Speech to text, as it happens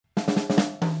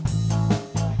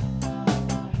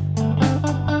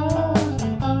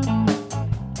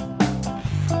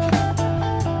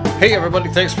Hey everybody,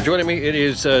 thanks for joining me. It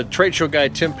is Trade Show Guy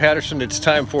Tim Patterson. It's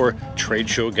time for Trade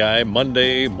Show Guy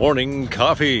Monday Morning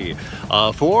Coffee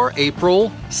for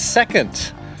April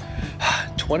 2nd,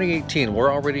 2018.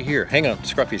 We're already here. Hang on,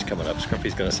 Scruffy's coming up.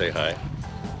 Scruffy's going to say hi.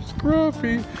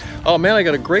 Scruffy. Oh man, I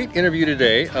got a great interview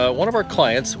today. One of our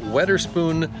clients,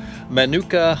 Wetherspoon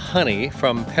Manuka Honey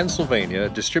from Pennsylvania,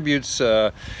 distributes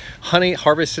honey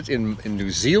harvested in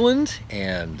New Zealand,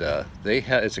 and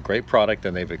it's a great product,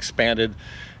 and they've expanded.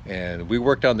 And we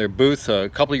worked on their booth a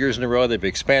couple of years in a row. They've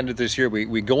expanded this year.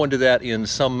 We go into that in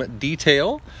some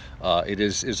detail. It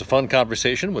is a fun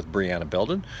conversation with Brianna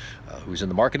Belden, who's in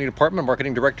the marketing department,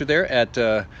 marketing director there at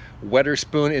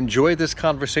Wetherspoon. Enjoy this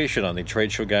conversation on the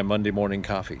Trade Show Guy Monday Morning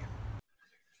Coffee.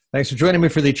 Thanks for joining me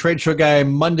for the Trade Show Guy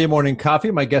Monday Morning Coffee.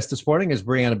 My guest this morning is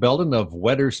Brianna Belden of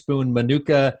Wetherspoon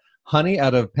Manuka Honey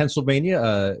out of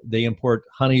Pennsylvania. They import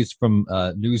honeys from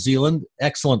New Zealand.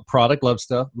 Excellent product. Love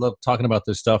talking about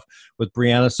this stuff with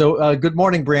Brianna. So good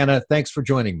morning, Brianna. Thanks for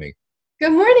joining me.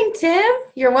 Good morning, Tim.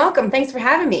 You're welcome. Thanks for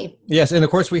having me. Yes, and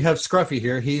of course we have Scruffy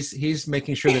here. He's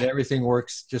making sure that everything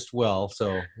works just well.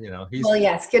 So, he's... Well,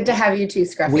 yes, good to have you too,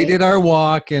 Scruffy. We did our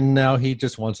walk, and now he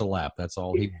just wants a lap. That's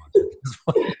all he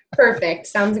wants. Perfect.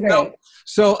 Sounds great.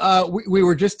 So we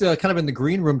were just kind of in the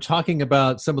green room talking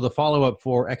about some of the follow-up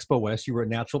for Expo West. You were at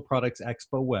Natural Products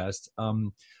Expo West.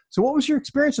 So what was your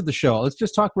experience at the show? Let's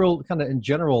just talk real kind of in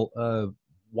general,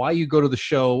 why you go to the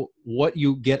show, what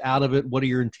you get out of it, what are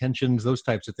your intentions, those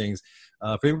types of things.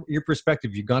 From your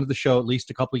perspective, you've gone to the show at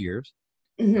least a couple of years.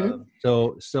 Mm-hmm.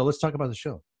 So let's talk about the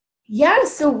show. Yeah,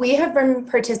 so we have been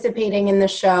participating in the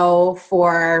show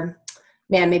for,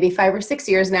 maybe 5 or 6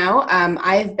 years now.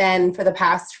 I've been for the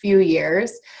past few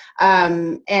years.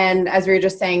 And as we were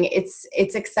just saying, it's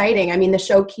exciting. I mean, the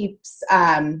show keeps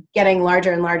getting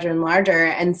larger and larger and larger.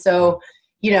 And so,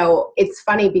 it's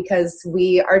funny because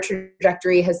our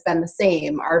trajectory has been the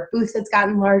same. Our booth has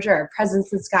gotten larger, our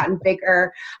presence has gotten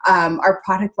bigger, our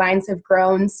product lines have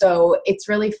grown. So it's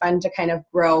really fun to kind of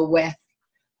grow with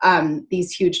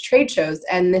these huge trade shows.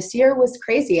 And this year was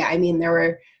crazy. I mean, there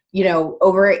were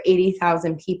over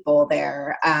 80,000 people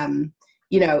there,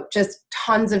 just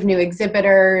tons of new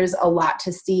exhibitors, a lot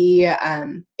to see.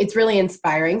 It's really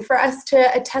inspiring for us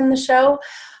to attend the show.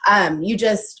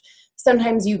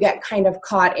 Sometimes you get kind of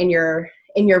caught in your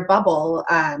bubble,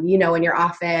 in your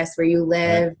office where you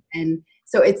live. Right. And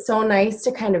so it's so nice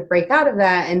to kind of break out of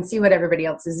that and see what everybody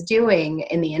else is doing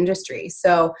in the industry.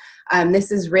 So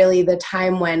this is really the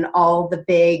time when all the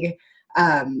big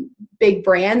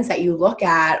brands that you look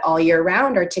at all year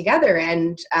round are together,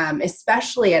 and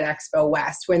especially at Expo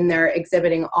West when they're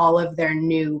exhibiting all of their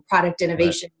new product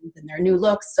innovations right. and their new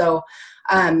looks. So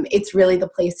it's really the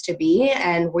place to be,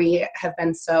 and we have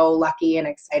been so lucky and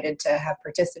excited to have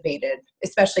participated,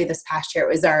 especially this past year.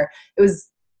 It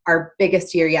was our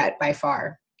biggest year yet by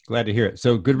far. Glad to hear it.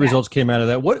 So good results came out of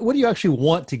that. What do you actually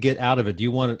want to get out of it? Do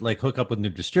you want to hook up with new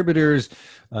distributors,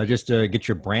 just to get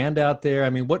your brand out there? I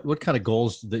mean, what kind of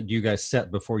goals that you guys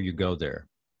set before you go there?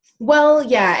 Well,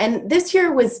 yeah. And this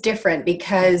year was different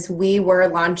because we were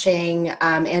launching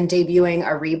and debuting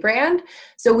a rebrand.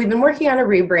 So we've been working on a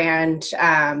rebrand,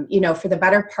 for the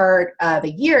better part of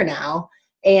a year now,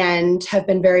 and have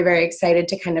been very, very excited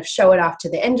to kind of show it off to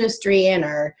the industry and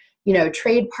our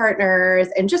trade partners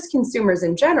and just consumers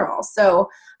in general. So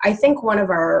I think one of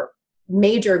our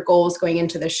major goals going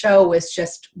into the show was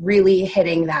just really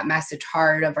hitting that message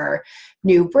hard of our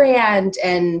new brand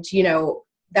and,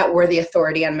 that we're the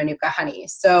authority on Manuka honey.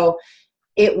 So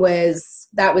that was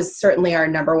certainly our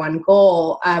number one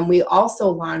goal. We also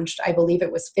launched, I believe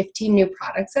it was 15 new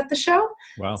products at the show.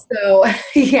 Wow. So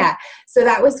so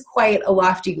that was quite a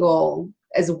lofty goal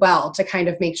as well, to kind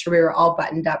of make sure we were all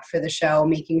buttoned up for the show,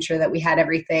 making sure that we had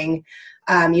everything,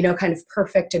 kind of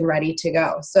perfect and ready to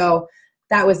go. So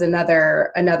that was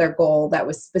another goal that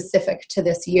was specific to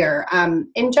this year.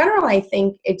 In general, I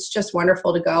think it's just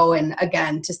wonderful to go and,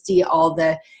 again, to see all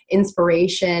the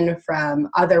inspiration from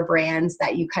other brands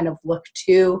that you kind of look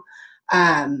to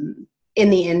in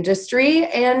the industry.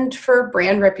 And for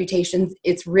brand reputations,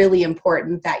 it's really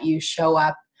important that you show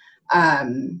up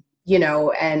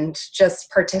and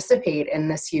just participate in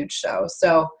this huge show.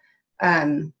 So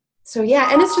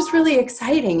yeah, and it's just really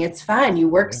exciting. It's fun. You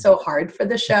work so hard for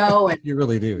the show. And you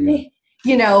really do. Yeah.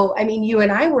 You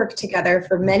and I worked together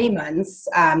for many months,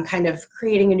 kind of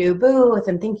creating a new booth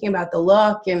and thinking about the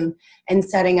look and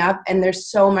setting up. And there's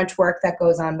so much work that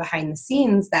goes on behind the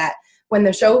scenes that when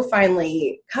the show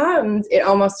finally comes, it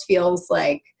almost feels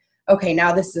like okay,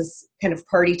 now this is kind of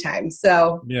party time.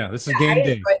 So Yeah, this is yeah, I game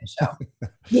day. enjoy the show.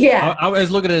 Yeah. I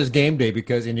was looking at it as game day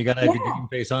because, and you got to have your Yeah, game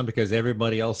face on because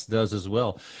everybody else does as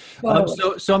well.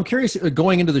 totally. So I'm curious,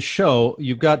 going into the show,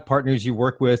 you've got partners you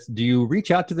work with. Do you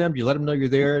reach out to them? Do you let them know you're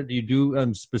there? Do you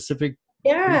do specific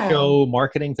Yeah. pre-show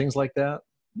marketing, things like that?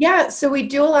 Yeah, so we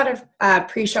do a lot of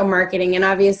pre-show marketing, and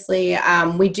obviously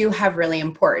we do have really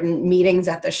important meetings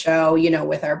at the show,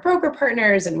 with our broker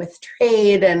partners and with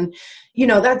trade. And,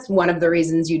 that's one of the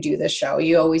reasons you do this show.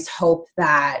 You always hope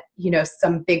that,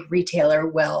 some big retailer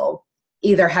will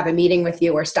either have a meeting with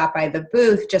you or stop by the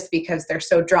booth just because they're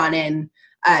so drawn in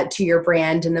to your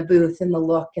brand and the booth and the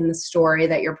look and the story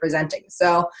that you're presenting.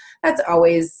 So that's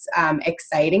always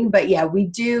exciting. But yeah, we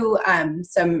do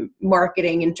some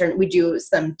marketing we do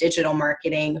some digital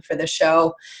marketing for the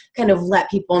show, kind of let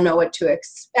people know what to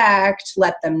expect,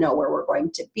 let them know where we're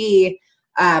going to be.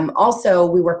 Also,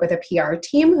 we work with a PR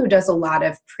team who does a lot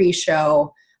of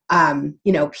pre-show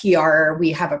PR.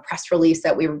 We have a press release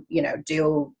that we,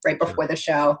 do right before the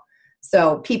show.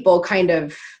 So people kind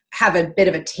of have a bit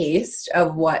of a taste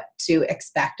of what to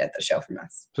expect at the show from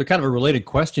us. So kind of a related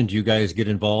question, do you guys get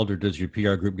involved or does your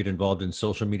PR group get involved in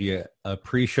social media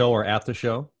pre-show or at the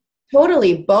show?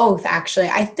 Totally, both actually.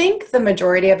 I think the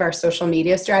majority of our social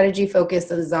media strategy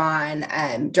focuses on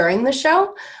during the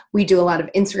show. We do a lot of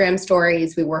Instagram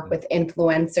stories. We work with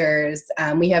influencers.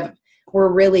 We're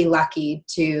really lucky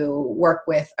to work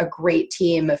with a great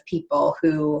team of people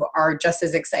who are just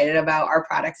as excited about our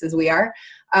products as we are.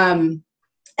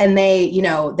 And they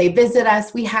visit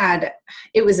us.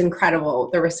 It was incredible,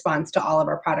 the response to all of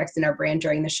our products and our brand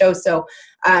during the show. So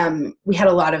we had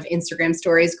a lot of Instagram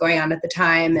stories going on at the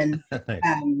time, and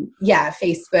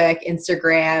Facebook,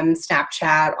 Instagram,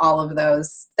 Snapchat, all of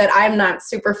those that I'm not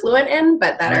super fluent in,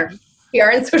 but that our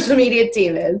PR and social media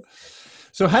team is.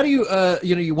 So how do you,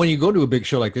 when you go to a big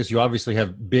show like this, you obviously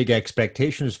have big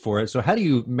expectations for it. So how do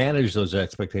you manage those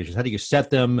expectations? How do you set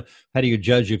them? How do you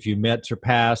judge if you met,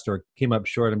 surpassed, or came up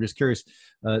short? I'm just curious,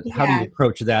 how do you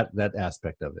approach that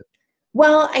aspect of it?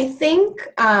 Well, I think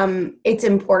it's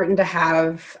important to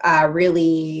have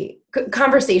really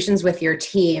conversations with your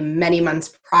team many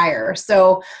months prior.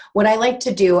 So what I like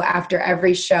to do after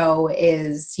every show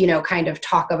is, kind of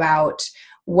talk about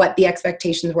what the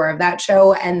expectations were of that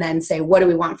show, and then say, what do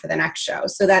we want for the next show?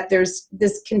 So that there's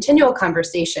this continual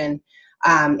conversation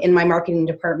in my marketing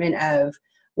department of,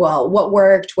 well, what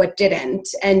worked, what didn't,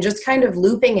 and just kind of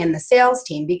looping in the sales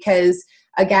team, because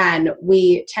again,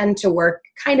 we tend to work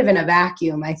kind of in a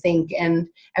vacuum, I think, and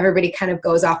everybody kind of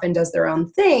goes off and does their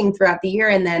own thing throughout the year.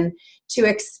 And then to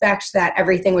expect that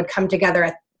everything would come together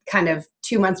at kind of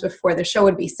 2 months before the show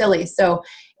would be silly. So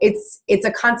it's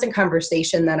a constant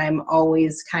conversation that I'm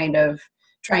always kind of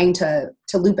trying to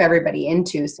loop everybody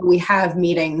into. So we have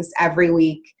meetings every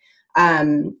week.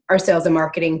 Our sales and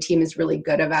marketing team is really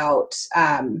good about,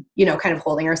 kind of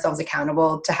holding ourselves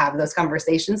accountable to have those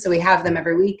conversations. So we have them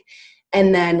every week.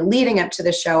 And then leading up to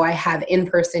the show, I have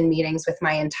in-person meetings with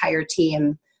my entire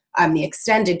team, the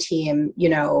extended team,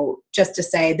 just to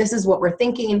say, this is what we're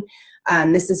thinking.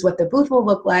 This is what the booth will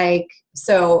look like.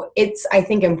 So it's, I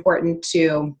think, important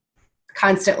to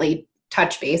constantly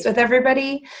touch base with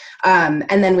everybody. And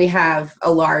then we have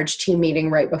a large team meeting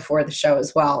right before the show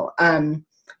as well.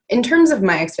 In terms of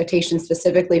my expectations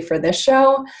specifically for this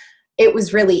show, it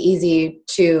was really easy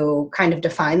to kind of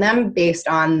define them based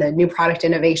on the new product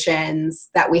innovations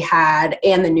that we had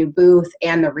and the new booth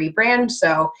and the rebrand.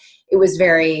 So it was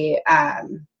very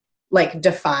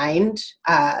defined.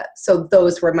 So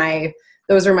those were my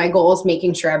goals,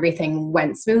 making sure everything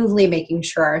went smoothly, making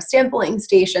sure our sampling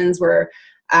stations were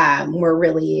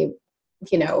really,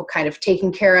 kind of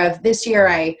taken care of. This year,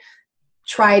 I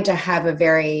tried to have a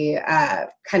very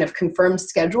kind of confirmed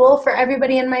schedule for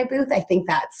everybody in my booth. I think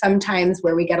that sometimes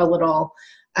where we get a little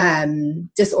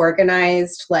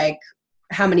disorganized, like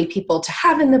how many people to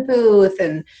have in the booth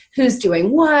and who's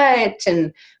doing what.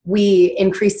 And we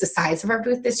increased the size of our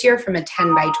booth this year from a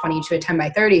 10 by 20 to a 10 by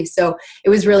 30. So it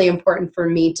was really important for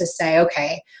me to say,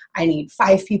 okay, I need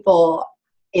 5 people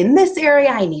in this area.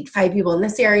 I need 5 people in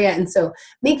this area. And so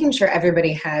making sure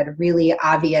everybody had really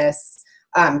obvious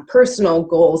personal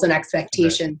goals and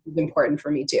expectations was important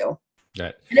for me too.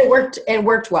 Right. And it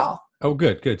worked well. Oh,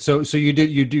 good. So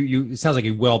it sounds like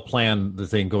you well planned the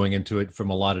thing going into it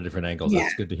from a lot of different angles. Yeah.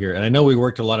 That's good to hear. And I know we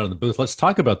worked a lot on the booth. Let's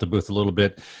talk about the booth a little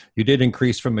bit. You did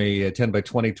increase from a 10 by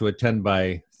 20 to a 10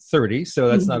 by 30. So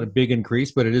that's not a big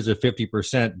increase, but it is a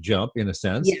 50% jump in a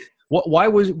sense. Yeah. Why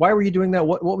were you doing that?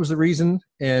 What was the reason?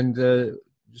 And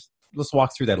let's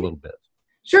walk through that a little bit.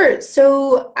 Sure.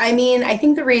 So, I mean, I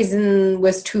think the reason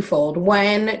was twofold.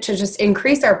 One, to just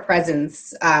increase our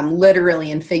presence,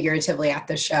 literally and figuratively at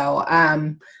the show.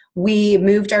 We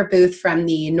moved our booth from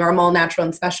the normal natural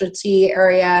and specialty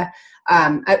area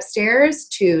upstairs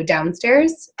to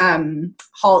downstairs,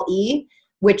 Hall E,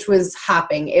 which was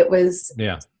hopping. It was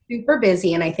super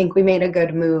busy, and I think we made a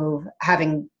good move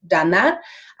having done that.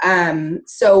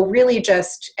 So really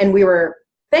and we were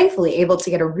thankfully able to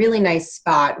get a really nice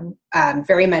spot,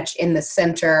 very much in the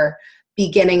center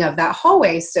beginning of that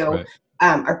hallway. So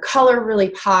our color really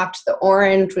popped. The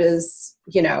orange was,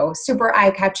 super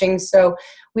eye-catching. So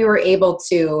we were able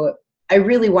to, I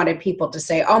really wanted people to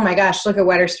say, oh my gosh, look at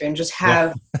Wetterspoon, just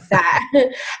have that.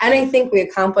 And I think we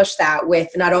accomplished that with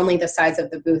not only the size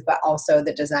of the booth, but also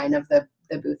the design of the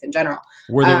booth in general.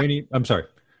 Were there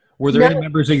Were there any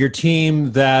members of your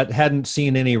team that hadn't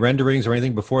seen any renderings or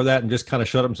anything before that and just kind of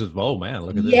showed up and says, oh man,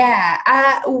 look at this? Yeah,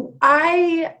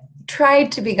 I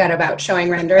tried to be good about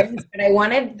showing renderings, but I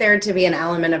wanted there to be an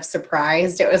element of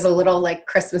surprise. It was a little like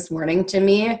Christmas morning to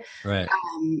me. Right.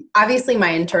 Obviously, my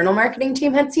internal marketing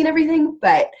team had seen everything,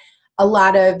 but a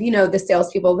lot of, the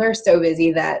salespeople, they're so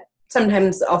busy that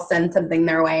sometimes I'll send something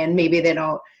their way and maybe they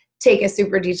don't take a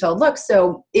super detailed look.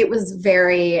 So it was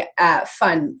very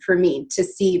fun for me to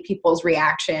see people's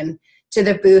reaction to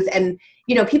the booth. And,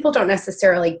 people don't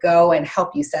necessarily go and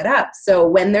help you set up. So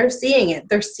when they're seeing it,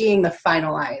 they're seeing the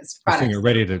finalized product. Seeing it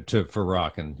ready for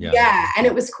rock. And yeah. And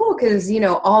it was cool because,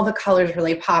 all the colors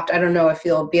really popped. I don't know if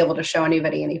you'll be able to show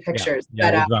anybody any pictures.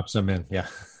 Yeah, we'll drop some in. Yeah.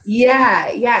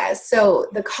 Yeah. So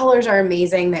the colors are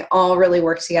amazing. They all really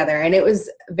work together. And it was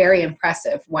very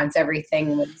impressive once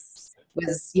everything was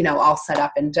all set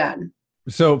up and done.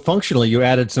 So functionally, you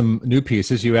added some new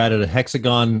pieces. You added a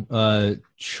hexagon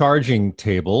charging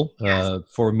table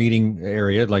for a meeting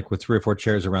area, like with 3 or 4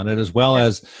 chairs around it, as well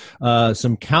as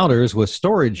some counters with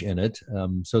storage in it.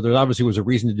 So there obviously was a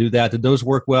reason to do that. Did those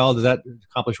work well? Did that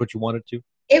accomplish what you wanted to?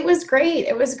 It was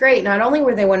great. Not only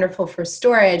were they wonderful for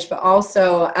storage, but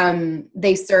also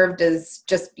they served as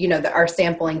just, our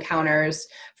sampling counters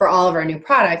for all of our new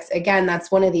products. Again, that's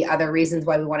one of the other reasons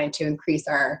why we wanted to increase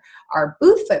our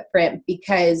booth footprint,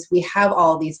 because we have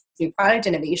all these new product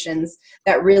innovations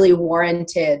that really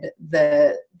warranted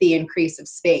the increase of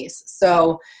space.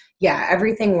 So yeah,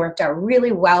 everything worked out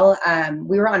really well.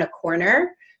 We were on a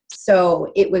corner, so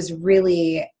it was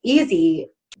really easy.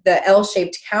 The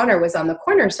L-shaped counter was on the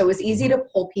corner, so it was easy to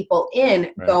pull people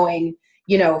in going,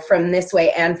 from this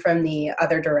way and from the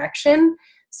other direction.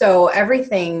 So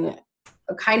everything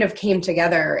kind of came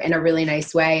together in a really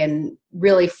nice way and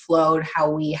really flowed how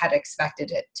we had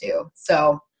expected it to.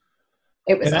 So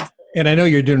it was awesome. And I know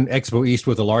you're doing Expo East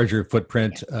with a larger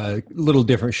footprint, little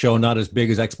different show, not as big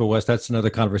as Expo West. That's another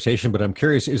conversation, but I'm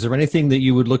curious, is there anything that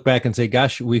you would look back and say,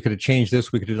 gosh, we could have changed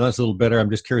this, we could have done this a little better? I'm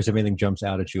just curious if anything jumps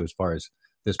out at you as far as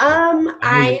this point.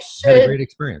 I had a great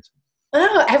experience.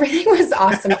 Oh, everything was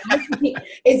awesome.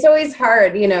 It's always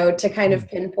hard, to kind of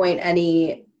pinpoint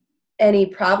any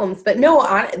problems. But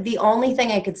no, the only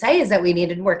thing I could say is that we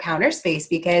needed more counter space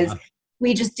because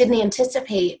we just didn't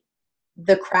anticipate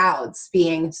the crowds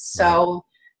being so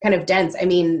kind of dense. I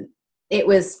mean, it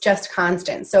was just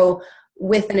constant. So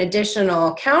with an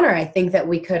additional counter, I think that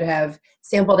we could have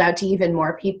sampled out to even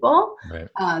more people. Right.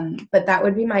 But that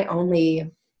would be my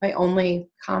only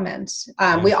comment.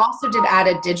 We also did add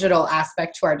a digital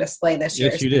aspect to our display this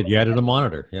year. Yes, you did. You added a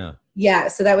monitor. Yeah. Yeah.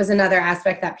 So that was another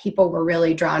aspect that people were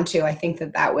really drawn to. I think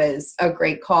that was a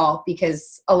great call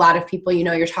because a lot of people,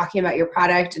 you're talking about your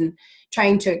product and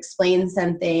trying to explain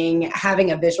something,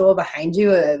 having a visual behind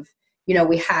you of,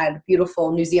 we had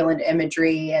beautiful New Zealand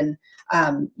imagery and,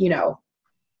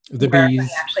 the where bees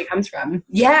it actually comes from.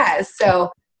 Yeah.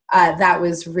 So that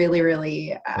was really,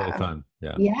 really fun.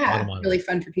 Yeah, really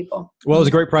fun for people. Well, it was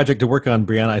a great project to work on,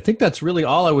 Brianna. I think that's really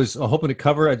all I was hoping to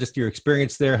cover, just your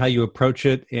experience there, how you approach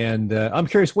it. And I'm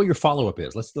curious what your follow-up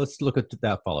is. Let's look at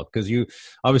that follow-up because you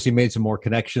obviously made some more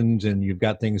connections and you've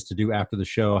got things to do after the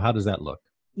show. How does that look?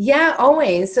 Yeah,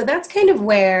 always. So that's kind of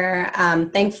where,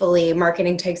 thankfully,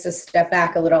 marketing takes a step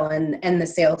back a little and the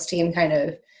sales team kind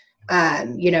of,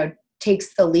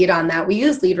 takes the lead on that. We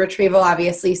use lead retrieval,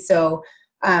 obviously. So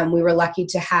we were lucky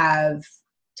to have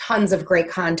tons of great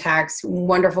contacts,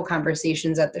 wonderful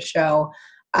conversations at the show.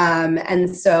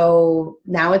 And so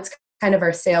now it's kind of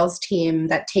our sales team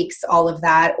that takes all of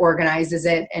that, organizes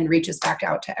it, and reaches back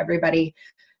out to everybody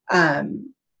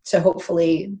to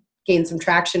hopefully gain some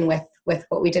traction with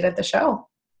what we did at the show.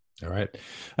 All right.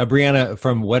 Brianna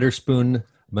from Wetterspoon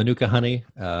Manuka Honey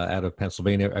out of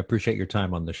Pennsylvania. I appreciate your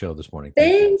time on the show this morning.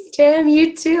 Thanks, Tim.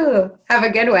 You too. Have a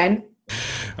good one.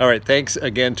 All right. Thanks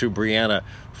again to Brianna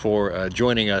for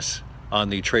joining us on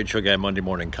the Trade Show Guy Monday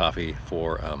Morning Coffee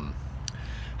for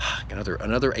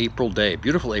another April day.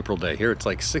 Beautiful April day. Here it's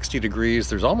like 60 degrees.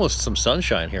 There's almost some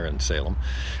sunshine here in Salem.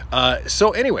 So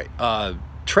anyway,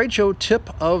 trade show tip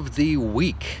of the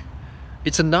week.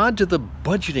 It's a nod to the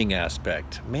budgeting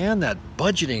aspect. Man, that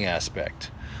budgeting aspect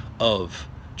of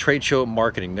trade show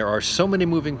marketing. There are so many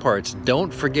moving parts.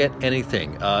 Don't forget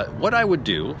anything. What I would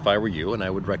do if I were you, and I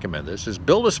would recommend this, is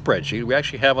build a spreadsheet. We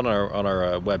actually have on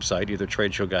our website either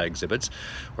Trade Show Guy Exhibits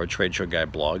or Trade Show Guy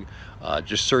Blog.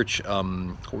 Just search.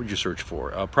 What would you search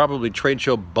for? Probably Trade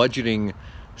Show Budgeting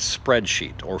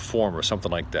Spreadsheet or form or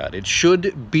something like that. It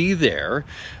should be there.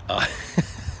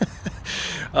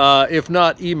 If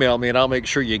not, email me and I'll make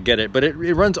sure you get it. But it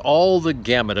runs all the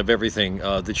gamut of everything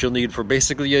that you'll need for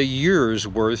basically a year's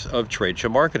worth of trade show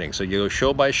marketing. So you go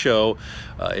show by show.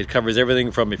 It covers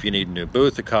everything from if you need a new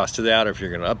booth, the cost of that, or if you're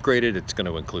going to upgrade it, it's going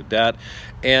to include that.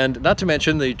 And not to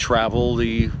mention the travel,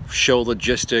 the show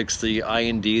logistics, the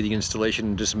I&D, the installation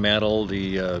and dismantle,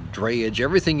 the drayage,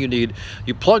 everything you need.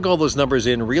 You plug all those numbers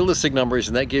in, realistic numbers,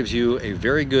 and that gives you a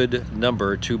very good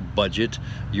number to budget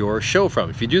your show from.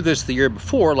 If you do this the year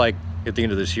before, like at the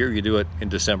end of this year, you do it in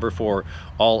December for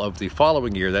all of the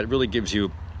following year, that really gives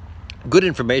you good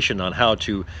information on how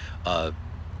to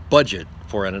budget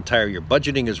for an entire year.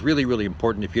 Budgeting is really, really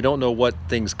important. If you don't know what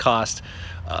things cost,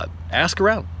 ask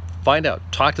around, find out,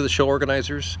 talk to the show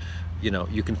organizers. You know,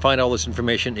 you can find all this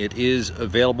information. It is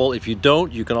available. If you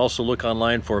don't, you can also look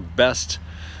online for best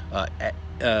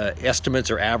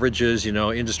estimates or averages,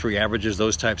 industry averages,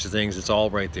 those types of things. It's all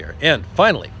right there. And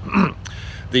finally,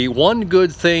 the one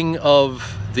good thing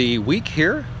of the week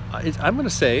here, I'm going to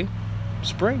say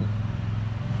spring.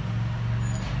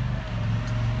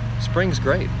 Spring's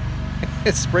great.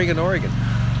 It's spring in Oregon.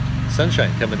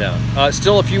 Sunshine coming down.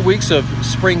 Still a few weeks of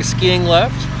spring skiing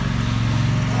left.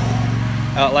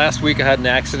 Last week I had an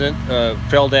accident,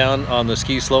 fell down on the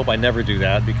ski slope. I never do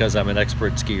that because I'm an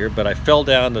expert skier, but I fell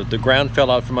down, the ground fell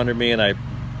out from under me and I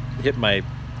hit my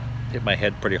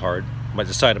head pretty hard,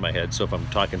 the side of my head. So if I'm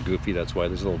talking goofy, that's why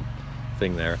there's a little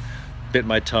thing there. Bit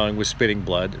my tongue, was spitting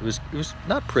blood. It was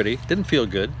not pretty, didn't feel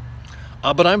good.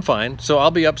 But I'm fine. So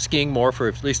I'll be up skiing more for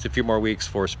at least a few more weeks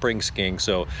for spring skiing.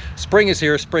 So spring is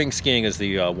here. Spring skiing is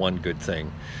the one good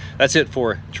thing. That's it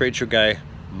for Trade Show Guy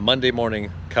Monday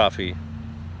Morning Coffee.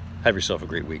 Have yourself a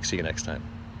great week. See you next time.